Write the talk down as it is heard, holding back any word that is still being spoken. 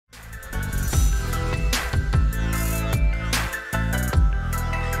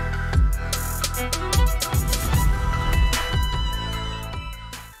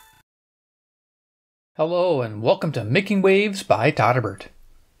Hello and welcome to Making Waves by todderbert.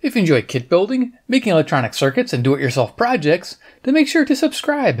 If you enjoy kit building, making electronic circuits, and do-it-yourself projects, then make sure to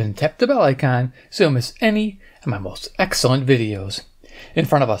subscribe and tap the bell icon so you don't miss any of my most excellent videos. In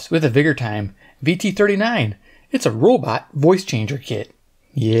front of us with a Vigurtime VT-39, it's a robot voice changer kit.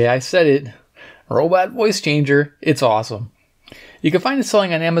 Yeah, I said it. Robot voice changer. It's awesome. You can find it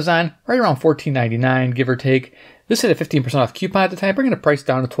selling on Amazon right around $14.99, give or take. This had a 15% off coupon at the time, bringing the price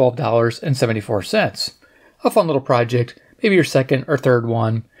down to $12.74. A fun little project, maybe your second or third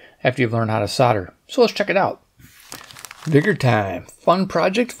one after you've learned how to solder. So let's check it out. Vigurtime. Fun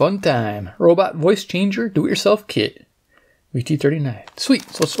project, fun time. Robot voice changer, do-it-yourself kit. VT-39. Sweet.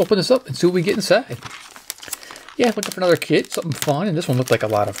 So let's open this up and see what we get inside. Yeah, looking for another kit, something fun, and this one looked like a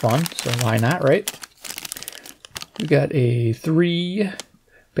lot of fun, so why not, right? We got a 3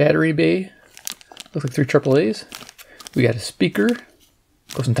 battery bay. Looks like 3 AAAs. We got a speaker.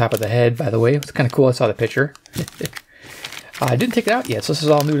 Goes on top of the head, by the way. It's kind of cool. I saw the picture. I didn't take it out yet, so this is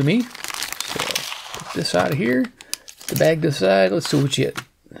all new to me. So, put this out of here. The bag to the side. Let's see what you get.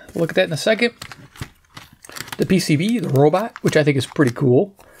 We'll look at that in a second. The PCB, the robot, which I think is pretty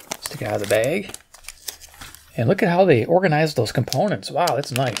cool. Let's take it out of the bag. And look at how they organize those components. Wow,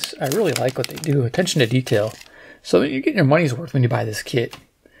 that's nice. I really like what they do. Attention to detail. So you're getting your money's worth when you buy this kit.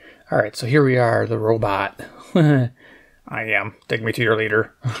 Alright, so here we are, the robot. I am. Take me to your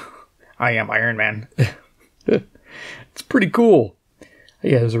leader. I am Iron Man. It's pretty cool.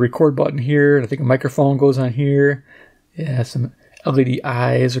 Yeah, there's a record button here, and I think a microphone goes on here. Yeah, some LED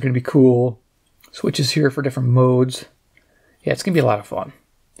eyes are going to be cool. Switches here for different modes. Yeah, it's going to be a lot of fun.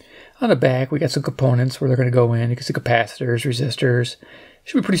 On the back, we got some components where they're going to go in. You can see capacitors, resistors.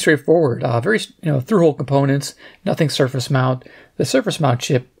 Should be pretty straightforward. Very, through-hole components. Nothing surface mount. The surface mount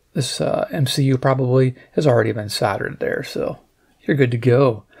chip, this MCU probably has already been soldered there, so you're good to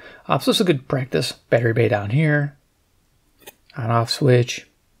go. So this is a good practice. Battery bay down here. On-off switch.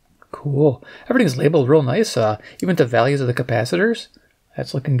 Cool. Everything's labeled real nice. Even the values of the capacitors.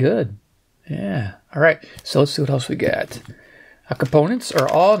 That's looking good. Yeah. All right. So let's see what else we got. Components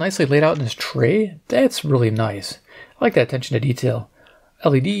are all nicely laid out in this tray. That's really nice. I like that attention to detail.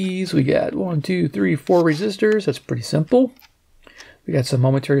 LEDs, we got 1, 2, 3, 4 resistors. That's pretty simple. We got some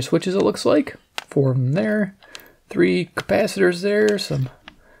momentary switches, it looks like. 4 of them there. 3 capacitors there. Some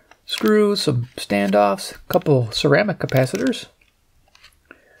screws, some standoffs. A couple ceramic capacitors.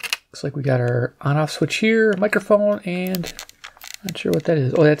 Looks like we got our on-off switch here, microphone, and not sure what that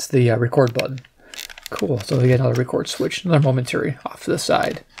is. Oh, that's the record button. Cool. So we got another record switch, another momentary off to the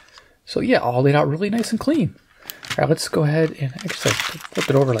side. So yeah, all laid out really nice and clean. All right, let's go ahead and actually flip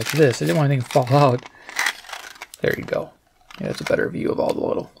it over like this. I didn't want anything to fall out. There you go. Yeah, that's a better view of all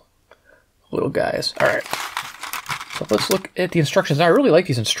the little guys. All right. So let's look at the instructions. Now, I really like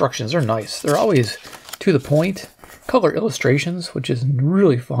these instructions. They're nice. They're always to the point. Color illustrations, which is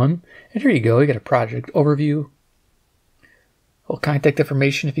really fun. And here you go. You got a project overview. A little contact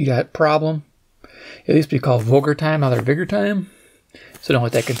information if you got a problem. It used to be called Vigurtime, now they're Vigurtime. So don't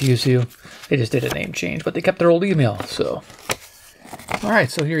let that confuse you. They just did a name change, but they kept their old email, so. Alright,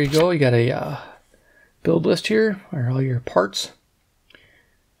 so here you go. You got a build list here, or all your parts.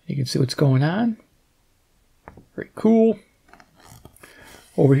 You can see what's going on. Very cool.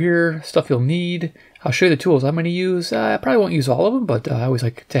 Over here, stuff you'll need. I'll show you the tools I'm going to use. I probably won't use all of them, but I always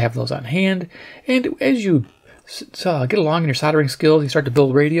like to have those on hand. And as you get along in your soldering skills, you start to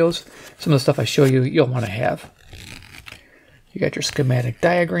build radios. Some of the stuff I show you, you'll want to have. You got your schematic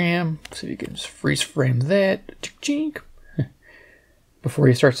diagram, so you can just freeze frame that. Chink. Before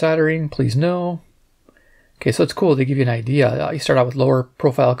you start soldering, please know. Okay, so it's cool. They give you an idea. You start out with lower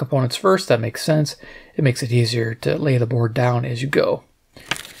profile components first. That makes sense. It makes it easier to lay the board down as you go.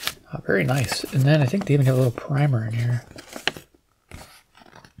 Very nice. And then I think they even have a little primer in here.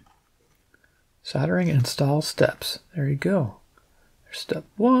 Soldering and install steps. There you go. There's step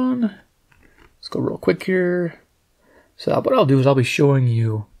 1. Let's go real quick here. So what I'll do is I'll be showing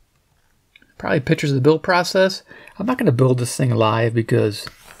you probably pictures of the build process. I'm not going to build this thing live because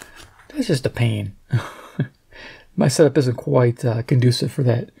that's just a pain. My setup isn't quite conducive for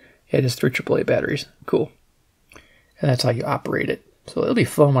that. Yeah, just 3 AAA batteries. Cool. And that's how you operate it. So it'll be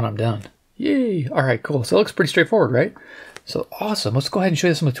fun when I'm done. Yay! Alright, cool. So it looks pretty straightforward, right? So awesome. Let's go ahead and show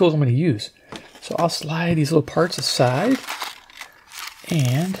you some of the tools I'm going to use. So I'll slide these little parts aside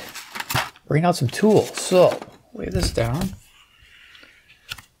and bring out some tools. So lay this down.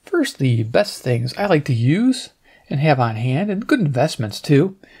 First, the best things I like to use and have on hand, and good investments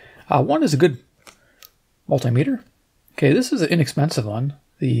too. One is a good multimeter. Okay, this is an inexpensive one.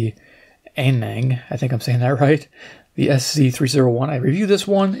 The Anang, I think I'm saying that right. the SC301. I reviewed this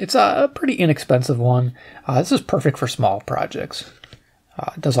one. It's a pretty inexpensive one. This is perfect for small projects.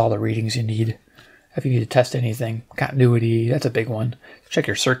 It does all the readings you need. If you need to test anything, continuity, that's a big one. Check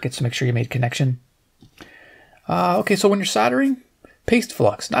your circuits to make sure you made connection. Okay, so when you're soldering, paste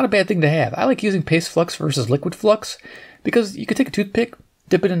flux, not a bad thing to have. I like using paste flux versus liquid flux because you could take a toothpick,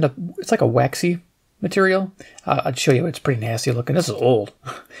 dip it into, it's like a waxy material. I'll show you, it's pretty nasty looking. This is old,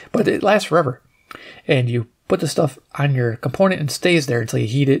 but it lasts forever. And you put the stuff on your component and it stays there until you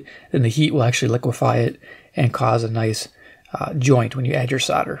heat it. Then the heat will actually liquefy it and cause a nice joint when you add your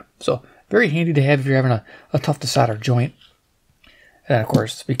solder. So very handy to have if you're having a tough to solder joint. And of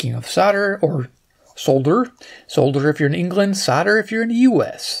course, speaking of solder or solder if you're in England, solder if you're in the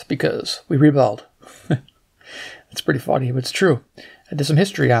US, because we rebelled. It's pretty funny, but it's true. I did some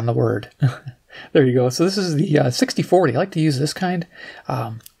history on the word. There you go. So this is the 6040. I like to use this kind.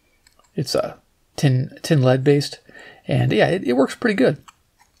 It's a tin lead based, and yeah, it works pretty good.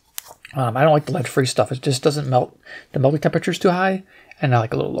 I don't like the lead free stuff. It just doesn't melt. The melting temperature is too high, and I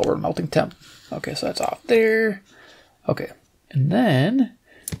like a little lower melting temp. Okay, so that's off there. Okay, and then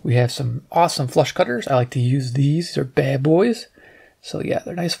we have some awesome flush cutters. I like to use these. These are bad boys. So yeah,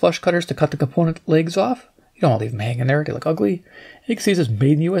 they're nice flush cutters to cut the component legs off. You don't want to leave them hanging there. They look ugly. You can see this is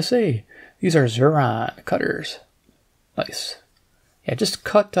made in the USA. These are Xuron cutters. Nice. Yeah, just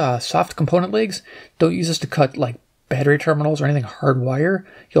cut soft component legs. Don't use this to cut like battery terminals or anything hard wire.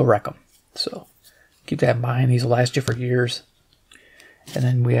 You'll wreck them. So keep that in mind. These will last you for years. And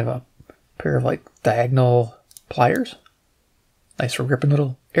then we have a pair of like diagonal pliers. Nice for gripping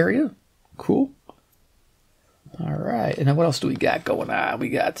little area. Cool. All right. And then what else do we got going on? We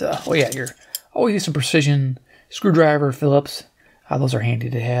got, oh yeah, you're always need some precision screwdriver, Phillips. Those are handy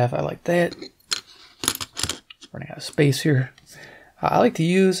to have. I like that. Running out of space here. I like to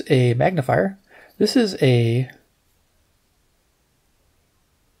use a magnifier. This is a,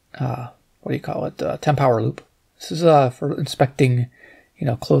 what do you call it? 10 power loop. This is for inspecting, you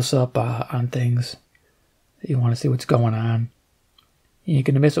know, close up on things. You want to see what's going on. You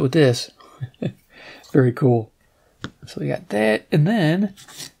can miss it with this. Very cool. So we got that, and then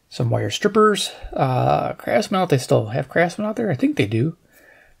some wire strippers. Craftsman out. They still have Craftsman out there. I think they do.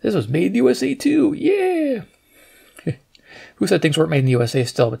 This was made in the USA too. Yeah. Who said things weren't made in the USA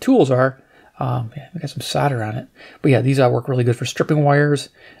still? But tools are. Yeah, we got some solder on it. But yeah, these work really good for stripping wires,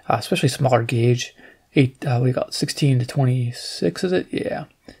 especially smaller gauge. What do you call it? 16 to 26, is it? Yeah,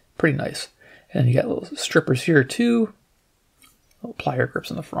 pretty nice. And you got little strippers here too. Little plier grips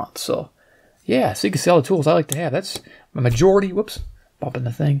in the front. So yeah, so you can see all the tools I like to have. That's my majority. Whoops, bumping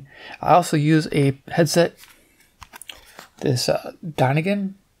the thing. I also use a headset. This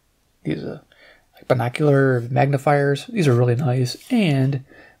Donegan. These are like binocular magnifiers. These are really nice. And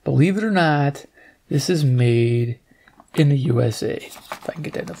believe it or not, this is made in the USA. If I can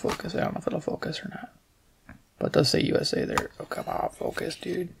get that to focus. I don't know if it'll focus or not. But it does say USA there. Oh, come on, focus,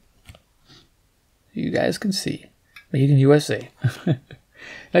 dude. You guys can see. Made in USA.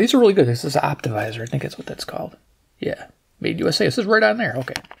 Now, these are really good. This is an Optivisor. I think that's what that's called. Yeah, made in USA. This is right on there.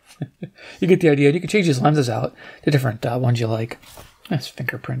 Okay. You get the idea. You can change these lenses out to different ones you like. Nice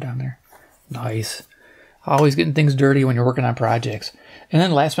fingerprint down there. Nice. Always getting things dirty when you're working on projects. And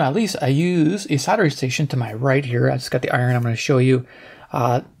then last but not least, I use a soldering station to my right here. I just got the iron I'm going to show you.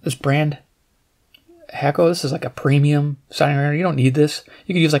 This brand, Hako, this is like a premium soldering iron. You don't need this.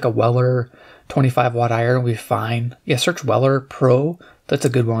 You could use like a Weller 25 watt iron. It'll be fine. Yeah, search Weller Pro. That's a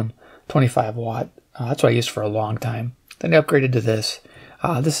good one. 25 watt. That's what I used for a long time. Then I upgraded to this.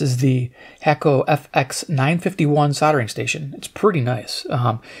 This is the Hako FX951 soldering station. It's pretty nice.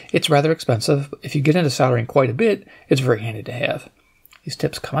 It's rather expensive. If you get into soldering quite a bit, it's very handy to have. These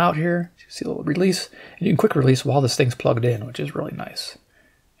tips come out here. You see a little release. And you can quick release while this thing's plugged in, which is really nice.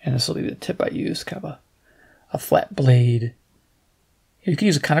 And this will be the tip I use, kind of a flat blade. You can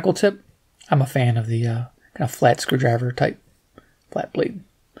use a conical tip. I'm a fan of the kind of flat screwdriver type flat blade.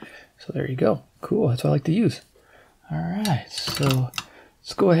 So there you go. Cool. That's what I like to use. All right. So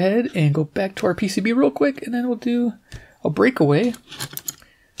let's go ahead and go back to our PCB real quick, and then we'll do a breakaway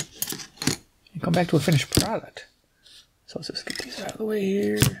and come back to a finished product. So let's just get these out of the way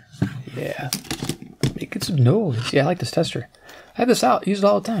here. Yeah. Making some noise. Yeah, I like this tester. I have this out. I use it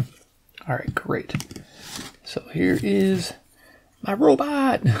all the time. All right, great. So here is my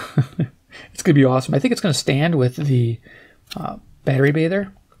robot. It's going to be awesome. I think it's going to stand with the battery bay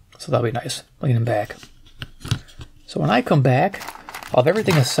there. So that'll be nice. Leaning back. So when I come back, I'll have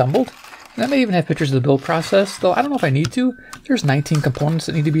everything assembled. And I may even have pictures of the build process, though I don't know if I need to. There's 19 components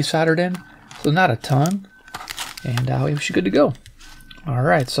that need to be soldered in, so not a ton. And we should be good to go. All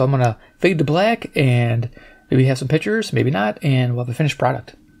right, so I'm going to fade to black and Maybe have some pictures, maybe not, and we'll have a finished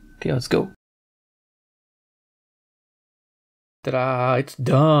product. Okay, let's go. Ta-da, it's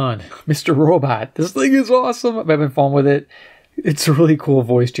done. Mr. Robot. This thing is awesome. I'm having fun with it. It's a really cool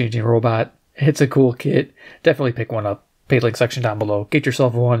voice-changing robot. It's a cool kit. Definitely pick one up. Paid link section down below. Get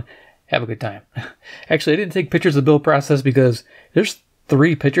yourself one. Have a good time. Actually, I didn't take pictures of the build process because there's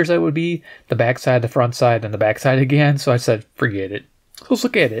 3 pictures that would be the back side, the front side, and the back side again. So I said, forget it. So let's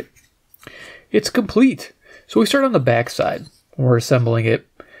look at it. It's complete. So we start on the back side when we're assembling it.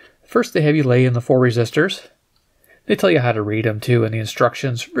 First, they have you lay in the 4 resistors. They tell you how to read them too in the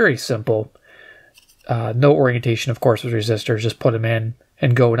instructions. Very simple. No orientation, of course, with resistors. Just put them in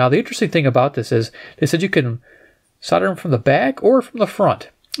and go. Now, the interesting thing about this is they said you can solder them from the back or from the front.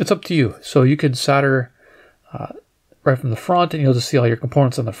 It's up to you. So you can solder right from the front, and you'll just see all your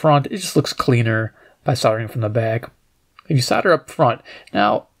components on the front. It just looks cleaner by soldering from the back. If you solder up front.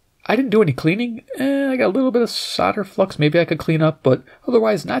 Now, I didn't do any cleaning. I got a little bit of solder flux. Maybe I could clean up, but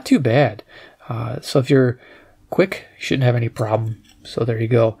otherwise not too bad. So if you're quick, you shouldn't have any problem. So there you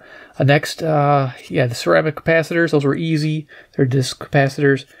go. Next, yeah, the ceramic capacitors, those were easy. They're disc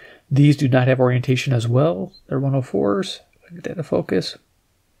capacitors. These do not have orientation as well. They're 104s. Get that to focus.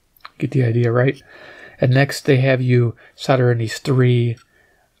 Get the idea, right? And next, they have you solder in these 3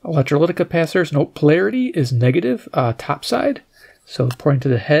 electrolytic capacitors. Note, polarity is negative, top side. So pointing to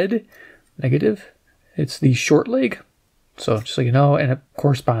the head, negative. It's the short leg. So just so you know, and it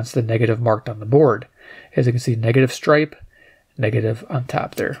corresponds to the negative marked on the board. As you can see, negative stripe, negative on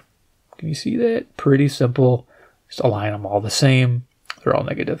top there. Can you see that? Pretty simple. Just align them all the same. They're all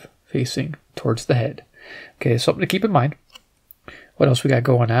negative, facing towards the head. Okay, something to keep in mind. What else we got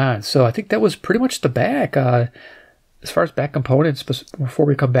going on? So I think that was pretty much the back. As far as back components, before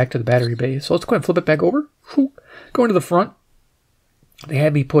we come back to the battery bay. So let's go ahead and flip it back over. Going to the front. They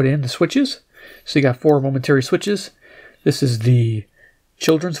had me put in the switches. So you got 4 momentary switches. This is the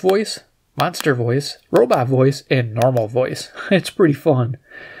children's voice, monster voice, robot voice, and normal voice. It's pretty fun.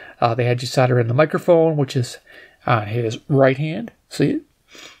 They had you solder in the microphone, which is on his right hand. See it?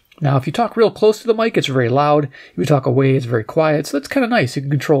 Now, if you talk real close to the mic, it's very loud. If you talk away, it's very quiet. So that's kind of nice. You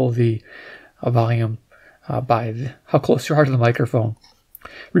can control the volume by how close you are to the microphone.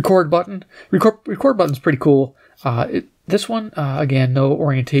 Record button. Record button's pretty cool. This one, again, no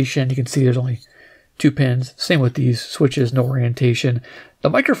orientation. You can see there's only 2 pins. Same with these switches, no orientation. The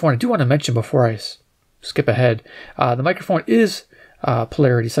microphone, I do want to mention before I skip ahead, the microphone is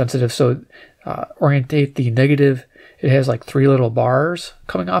polarity sensitive, so orientate the negative. It has like 3 little bars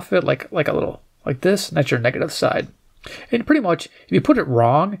coming off of it, like a little, like this, and that's your negative side. And pretty much, if you put it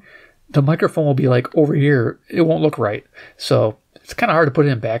wrong, the microphone will be like over here. It won't look right. So it's kind of hard to put it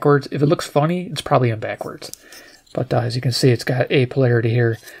in backwards. If it looks funny, it's probably in backwards. But as you can see, it's got a polarity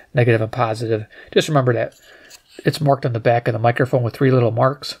here, negative and positive. Just remember that it's marked on the back of the microphone with 3 little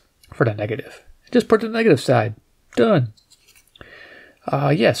marks for the negative. Just put the negative side. Done.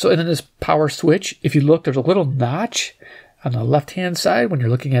 Yeah, so and then this power switch, if you look, there's a little notch on the left-hand side when you're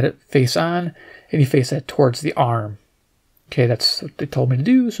looking at it face on, and you face that towards the arm. Okay, that's what they told me to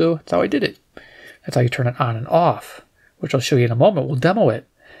do, so that's how I did it. That's how you turn it on and off, which I'll show you in a moment. We'll demo it.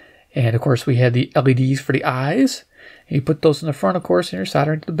 And, of course, we had the LEDs for the eyes. And you put those in the front, of course, and you're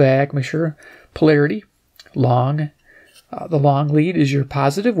soldering to the back. Make sure polarity, long. The long lead is your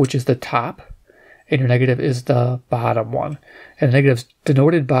positive, which is the top. And your negative is the bottom one. And the negative's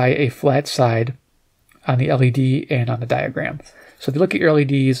denoted by a flat side on the LED and on the diagram. So if you look at your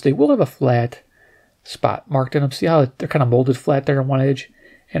LEDs, they will have a flat spot marked in them. See how they're kind of molded flat there on one edge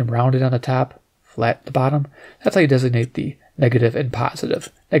and rounded on the top, flat at the bottom? That's how you designate the negative and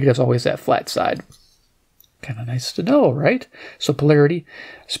positive. Negative's always that flat side. Kind of nice to know, right? So polarity.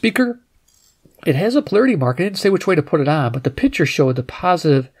 Speaker, it has a polarity mark. I didn't say which way to put it on, but the picture showed the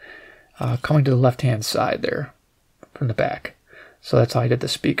positive coming to the left-hand side there from the back. So that's how I did the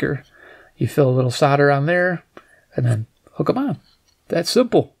speaker. You fill a little solder on there and then hook them on. That's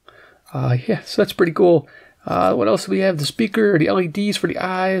simple. Yeah, so that's pretty cool. What else do we have? The speaker, the LEDs for the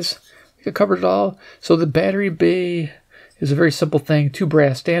eyes. We covered it all. So the battery bay is a very simple thing. 2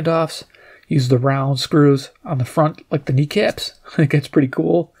 brass standoffs. Use the round screws on the front like the kneecaps. I think that's pretty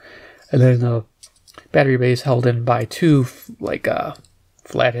cool. And then the battery bay is held in by 2 like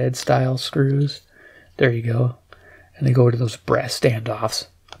flathead style screws. There you go. And they go to those brass standoffs.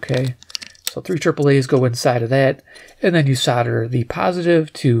 Okay. So 3 AAAs go inside of that. And then you solder the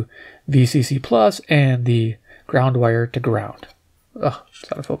positive to VCC plus and the ground wire to ground. Oh,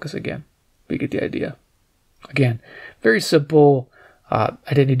 it's out of focus again. But you get the idea. Again, very simple. I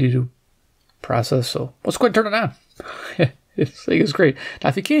didn't need to do process, so let's go ahead and turn it on. This thing is great. Now,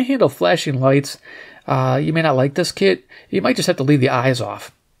 if you can't handle flashing lights, you may not like this kit. You might just have to leave the eyes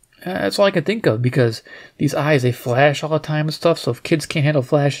off. That's all I can think of, because these eyes, they flash all the time and stuff. So if kids can't handle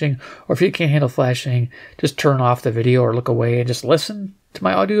flashing, or if you can't handle flashing, just turn off the video or look away and just listen to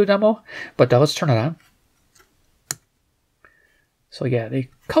my audio demo. But let's turn it on. So yeah, they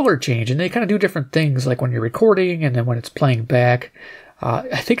color change, and they kind of do different things, like when you're recording and then when it's playing back.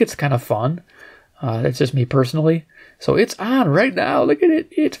 I think it's kind of fun. That's just me personally. So it's on right now. Look at it.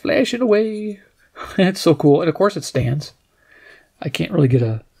 It's flashing away. It's so cool. And of course it stands. I can't really get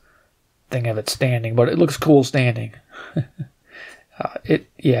a thing of it standing, but it looks cool standing.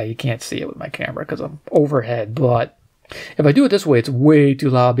 Yeah, you can't see it with my camera because I'm overhead, but if I do it this way, it's way too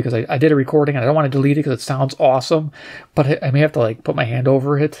loud, because I did a recording and I don't want to delete it because it sounds awesome, but I may have to like put my hand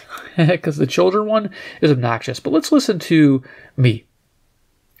over it because the children one is obnoxious. But let's listen to me.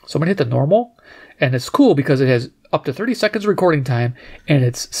 So I'm going to hit the normal, and it's cool because it has up to 30 seconds recording time, and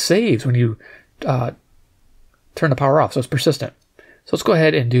it saves when you turn the power off, so it's persistent. So let's go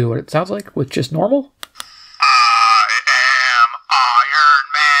ahead and do what it sounds like with just normal. I am Iron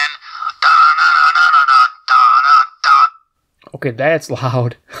Man. Okay, that's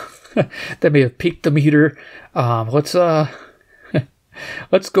loud. That may have peaked the meter. Let's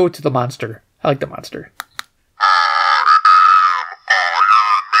let's go to the monster. I like the monster.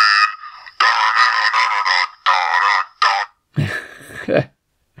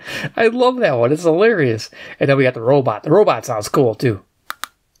 I love that one. It's hilarious. And then we got the robot. The robot sounds cool too.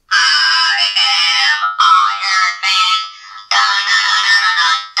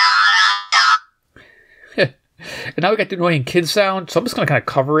 And now we got the annoying kid sound. So I'm just going to kind of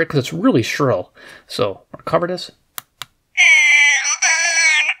cover it because it's really shrill. So I'm going to cover this.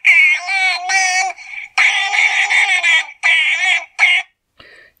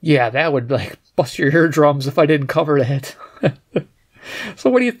 Yeah, that would like bust your eardrums if I didn't cover that. So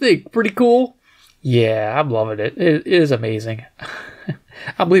what do you think? Pretty cool? Yeah, I'm loving it. It is amazing.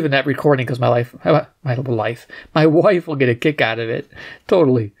 I'm leaving that recording because my wife will get a kick out of it.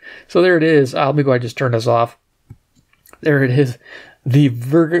 Totally. So there it is. Let me go ahead and just turn this off. There it is. The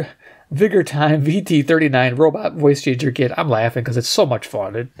Vigurtime VT-39 robot voice changer kit. I'm laughing because it's so much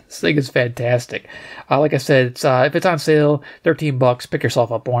fun. This thing is fantastic. Like I said, it's if it's on sale, $13. Pick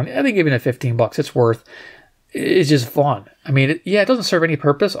yourself up one. I think even at $15, it's worth. It's just fun. I mean, it doesn't serve any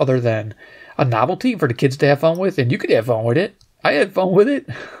purpose other than a novelty for the kids to have fun with, and you could have fun with it. I had fun with it,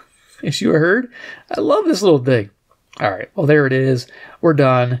 as you heard. I love this little thing. All right, well, there it is. We're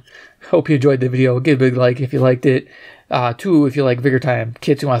done. Hope you enjoyed the video. Give a big like if you liked it. 2, if you like Vigurtime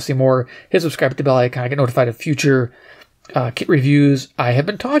kits, you want to see more, hit subscribe to the bell icon. Get notified of future kit reviews. I have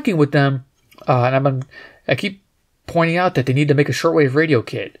been talking with them, and I keep pointing out that they need to make a shortwave radio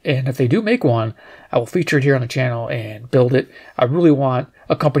kit, and if they do make one, I will feature it here on the channel and build it. I really want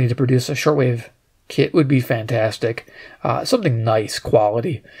a company to produce a shortwave kit. Would be fantastic. Something nice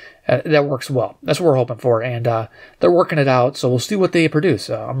quality that works well. That's what we're hoping for, and they're working it out, so we'll see what they produce.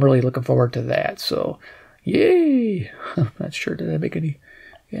 I'm really looking forward to that. So yay. I'm not sure, did I make any?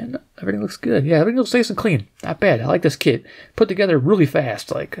 Yeah, no, everything looks good. Yeah, everything looks nice and clean. Not bad. I like this kit. Put together really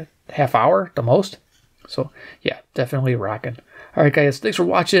fast, like a half hour the most. So, yeah, definitely rocking. All right, guys, thanks for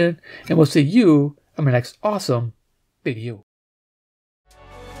watching, and we'll see you in my next awesome video.